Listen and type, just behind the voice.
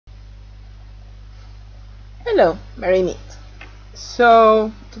Hello, very neat.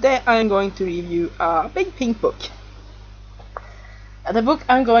 So today I'm going to review a big pink book. And the book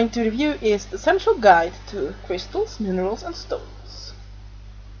I'm going to review is The Essential Guide to Crystals, Minerals and Stones.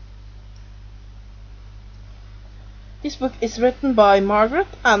 This book is written by Margaret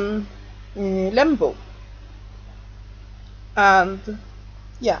Ann Lembo. And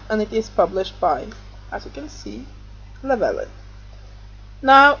it is published by, as you can see, Level.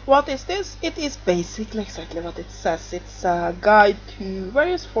 Now, what is this? It is basically exactly what it says. It's a guide to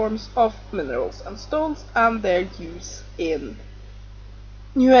various forms of minerals and stones and their use in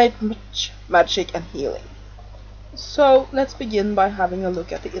New Age magic and healing. So let's begin by having a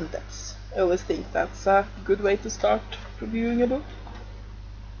look at the index. I always think that's a good way to start reviewing a book.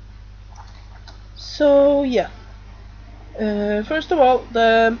 So first of all,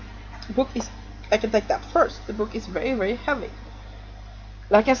 the book is, I can take that first, the book is very, very heavy.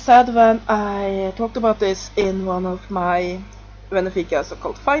 Like I said when I talked about this in one of my Benfica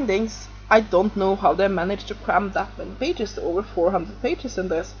so-called findings, I don't know how they managed to cram that many pages, over 400 pages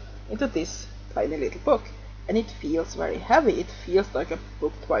into this tiny little book. And it feels very heavy, it feels like a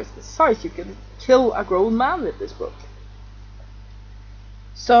book twice the size. You can kill a grown man with this book.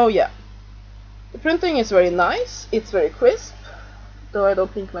 So yeah, the printing is very nice, it's very crisp, though I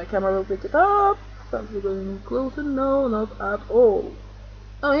don't think my camera will pick it up. But we're going closer, no, not at all.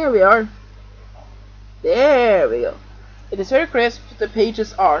 Oh, here we are. There we go. It is very crisp, the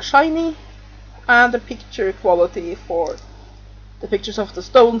pages are shiny, and the picture quality for the pictures of the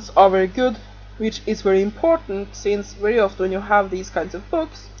stones are very good, which is very important, since very often when you have these kinds of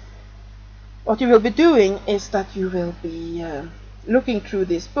books, what you will be doing is that you will be looking through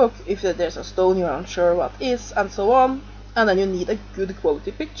this book if there's a stone you're unsure what is, and so on, and then you need a good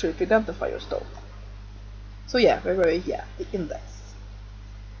quality picture to identify your stone. So the index.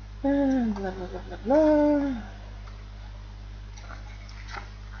 Blah, blah, blah, blah, blah.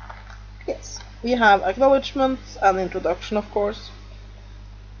 Yes, we have acknowledgements and introduction, of course.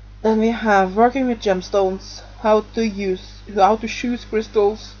 Then we have working with gemstones, how to choose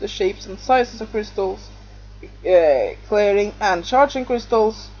crystals, the shapes and sizes of crystals, clearing and charging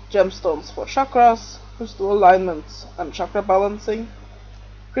crystals, gemstones for chakras, crystal alignments and chakra balancing,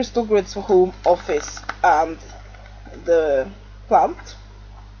 crystal grids for home, office and the plant.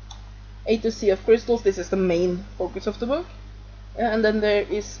 A to C of crystals, this is the main focus of the book. And then there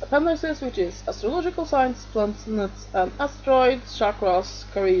is appendices, which is astrological signs, planets and asteroids, chakras,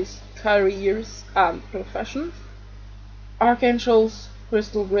 careers and professions, archangels,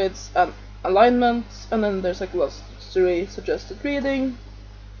 crystal grids and alignments, and then there's a glossary, suggested reading,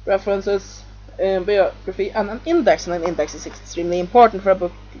 references, biography, and an index. And an index is extremely important for a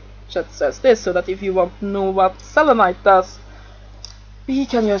book that says this, so that if you want to know what selenite does, we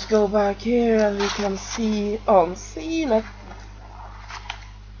can just go back here and we can see on C, like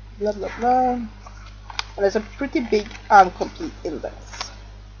blah blah blah, and there's a pretty big and complete index.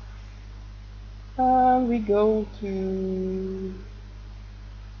 And we go to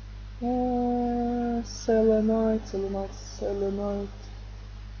selenite.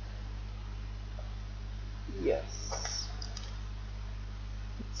 Yes,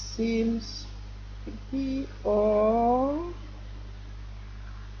 it seems to be on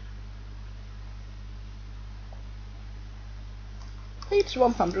page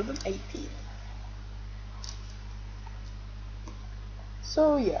 118.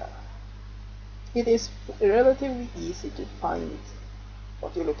 So it is relatively easy to find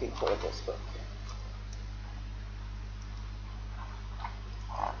what you're looking for in this book.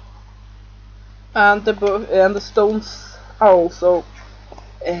 And the stones are also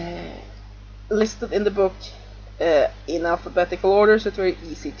listed in the book in alphabetical order, so it's very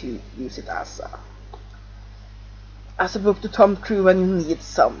easy to use it as a book to thumb through when you need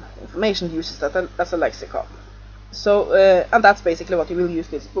some information. Uses that as a lexicon. So and that's basically what you will use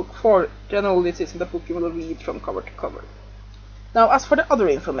this book for. Generally, this isn't a book you will read from cover to cover. Now, as for the other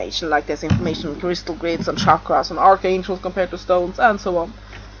information, like this information on crystal grids and chakras and archangels compared to stones and so on,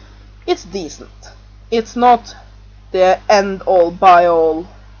 it's decent. It's not the end-all be-all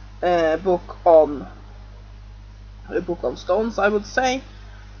book on stones, I would say,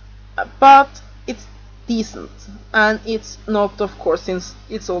 but it's decent, and it's not, of course, since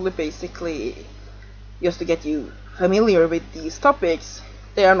it's only basically just to get you familiar with these topics.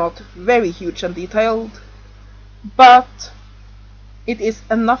 They are not very huge and detailed, but it is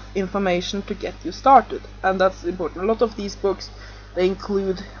enough information to get you started, and that's important. A lot of these books, they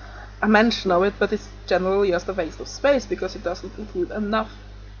include a mention of it, but it's generally just a waste of space because it doesn't include enough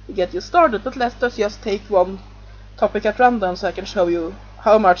to get you started. But let's just take one topic at random so I can show you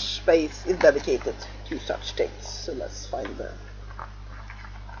how much space is dedicated to such things. So let's find the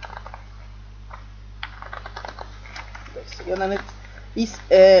this again. And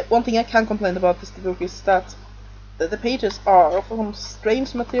one thing I can complain about this book is that the pages are of some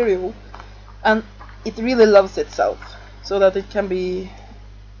strange material, and it really loves itself, so that it can be,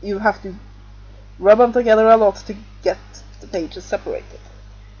 you have to rub them together a lot to get the pages separated.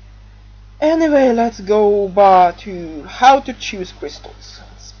 Anyway, let's go back to how to choose crystals.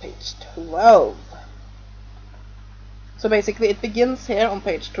 It's page 12. So basically it begins here on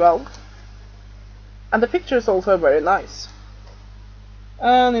page 12, and the picture is also very nice.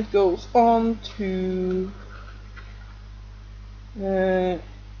 And it goes on to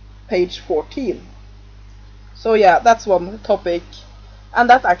page 14. So yeah, that's one topic, and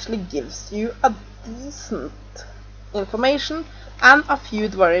that actually gives you a decent information and a few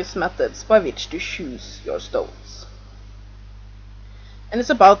various methods by which to choose your stones. And it's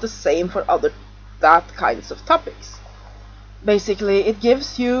about the same for other that kinds of topics. Basically, it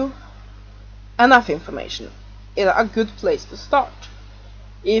gives you enough information in a good place to start.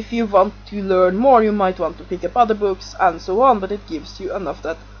 If you want to learn more, you might want to pick up other books and so on, but it gives you enough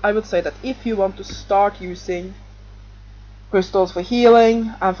that I would say that if you want to start using crystals for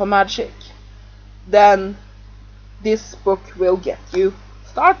healing and for magic, then this book will get you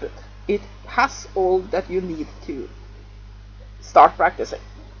started. It has all that you need to start practicing.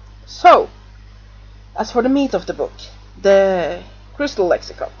 So, as for the meat of the book, the crystal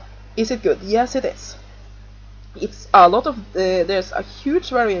lexicon, is it good? Yes, it is. It's a lot of there's a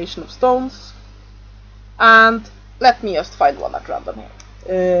huge variation of stones, and let me just find one at random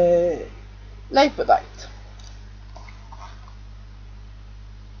here. Lepidite.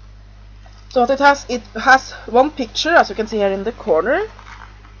 So what it has one picture, as you can see here in the corner,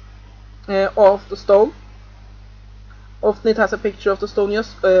 of the stone. Often it has a picture of the stone,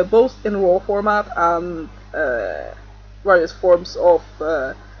 just both in raw format and various forms of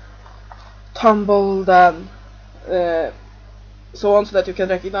tumbled and so on, so that you can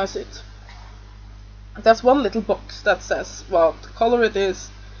recognize it. There's one little box that says what color it is,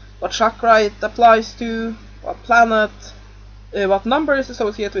 what chakra it applies to, what planet, what number is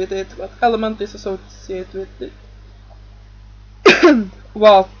associated with it, what element is associated with it,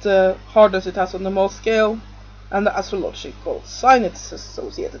 what hardness it has on the Mohs scale, and the astrological sign it's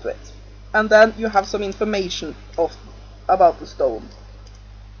associated with. And then you have some information about the stone.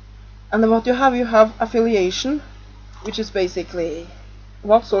 And then what you have affiliation, which is basically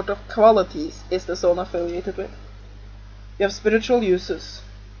what sort of qualities is the stone affiliated with. You have spiritual uses,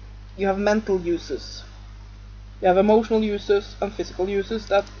 you have mental uses, you have emotional uses and physical uses.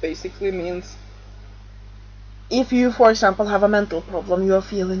 That basically means if you, for example, have a mental problem, you are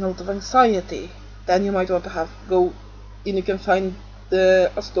feeling a lot of anxiety, then you might want to go and you can find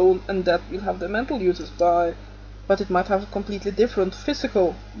a stone, and that will have the mental uses by, but it might have completely different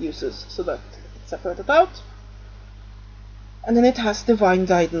physical uses, so that it's separated out. And then it has divine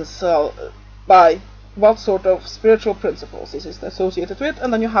guidance, by what sort of spiritual principles this is associated with,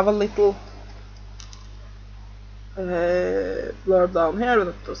 and then you have a little blurb down here, and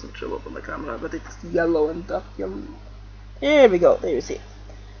it doesn't show up on the camera, but it's yellow and dark yellow. Here we go, there you see it.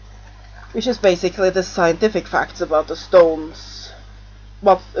 Which is basically the scientific facts about the stones,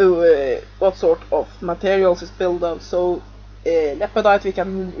 what sort of materials it's built of. So lepidite, we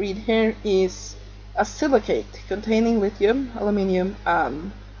can read here, is a silicate containing lithium, aluminium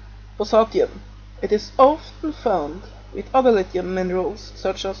and potassium. It is often found with other lithium minerals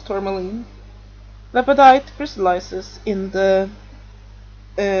such as tourmaline. Lepidite crystallizes in the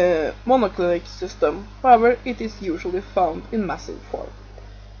monoclinic system, however it is usually found in massive form.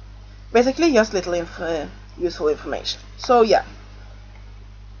 Basically just little useful information. So yeah,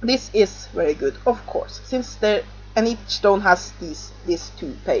 this is very good, of course, since and each stone has this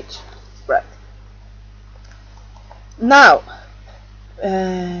 2-page spread. Now,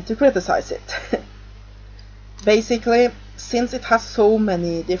 to criticize it, basically, since it has so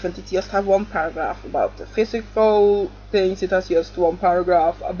many different, it just has one paragraph about the physical things, it has just one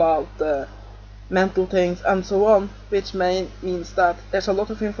paragraph about the mental things and so on, which means that there's a lot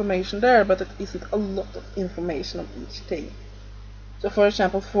of information there, but it isn't a lot of information on each thing. So for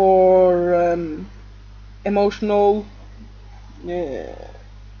example, for emotional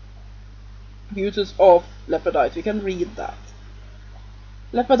uses of lepidite, we can read that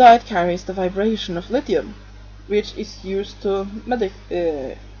lepidite carries the vibration of lithium, which is used to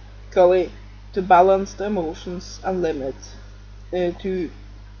medically to balance the emotions and limit to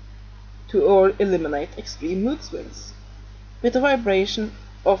or eliminate extreme mood swings. With the vibration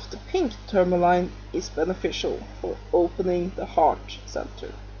of the pink tourmaline is beneficial for opening the heart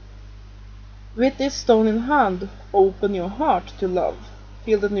center. With this stone in hand, open your heart to love,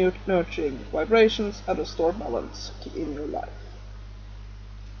 feel the nurturing vibrations and restore balance in your life.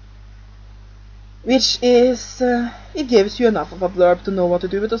 Which is, it gives you enough of a blurb to know what to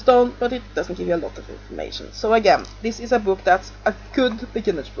do with the stone, but it doesn't give you a lot of information. So again, this is a book that's a good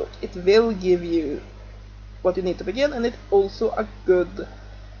beginner's book. It will give you what you need to begin, and it's also a good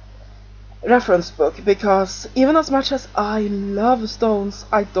reference book, because even as much as I love stones,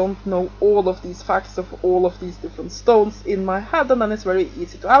 I don't know all of these facts of all of these different stones in my head, and then it's very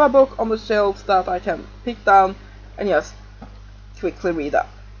easy to have a book on the shelves that I can pick down and just quickly read up.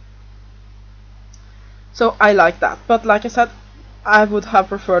 So I like that, but like I said, I would have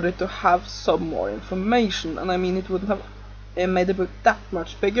preferred it to have some more information, and I mean it would have made the book that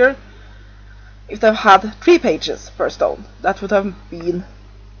much bigger if they had 3 pages per stone. That would have been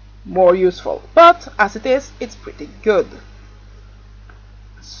more useful, but as it is, it's pretty good.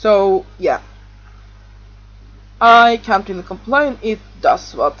 So yeah, I can't really complain. It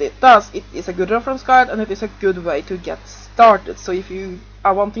does what it does. It is a good reference guide, and it is a good way to get started. So if you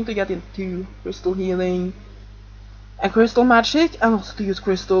are wanting to get into crystal healing and crystal magic, and also to use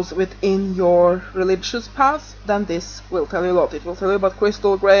crystals within your religious path, then this will tell you a lot. It will tell you about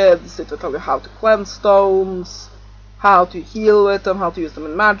crystal grids, it will tell you how to cleanse stones, how to heal with them, how to use them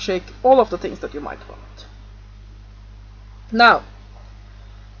in magic, all of the things that you might want. Now,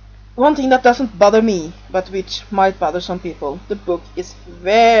 one thing that doesn't bother me, but which might bother some people, the book is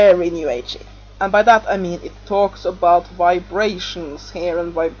very New Agey. And by that I mean it talks about vibrations here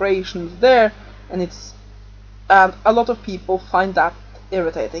and vibrations there, and a lot of people find that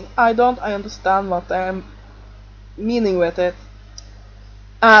irritating. I don't. I understand what they're meaning with it,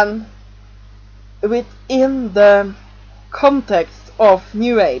 and within the context of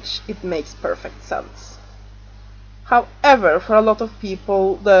New Age, it makes perfect sense. However, for a lot of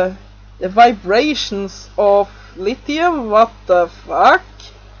people, the vibrations of lithium, what the fuck?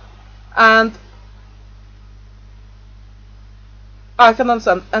 And I can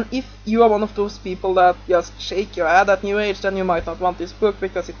understand, and if you are one of those people that just shake your head at New Age, then you might not want this book,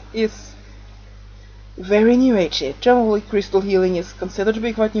 because it is very New Agey. Generally, crystal healing is considered to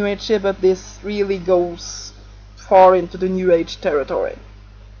be quite New Agey, but this really goes far into the New Age territory.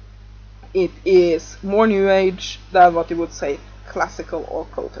 It is more New Age than what you would say classical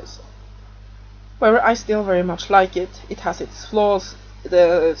occultism. However, I still very much like it. It has its flaws.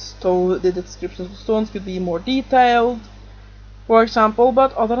 The descriptions of stones could be more detailed, for example,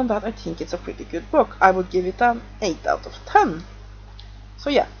 but other than that, I think it's a pretty good book. I would give it an 8 out of 10. So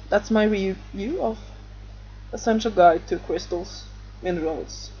yeah, that's my review of Essential Guide to Crystals,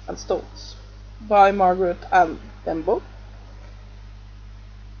 Minerals and Stones by Margaret Ann Lembo.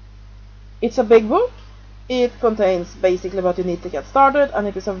 It's a big book. It contains basically what you need to get started, and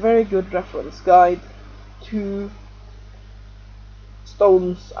it is a very good reference guide to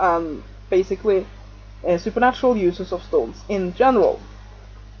stones and basically supernatural uses of stones in general.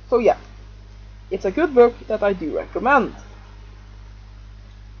 So yeah, it's a good book that I do recommend.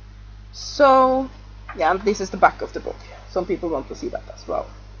 So yeah, and this is the back of the book. Some people want to see that as well.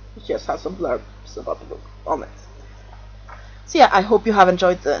 It just has some blurbs about the book on it. So yeah, I hope you have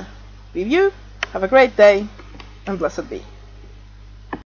enjoyed the review. Have a great day, and blessed be.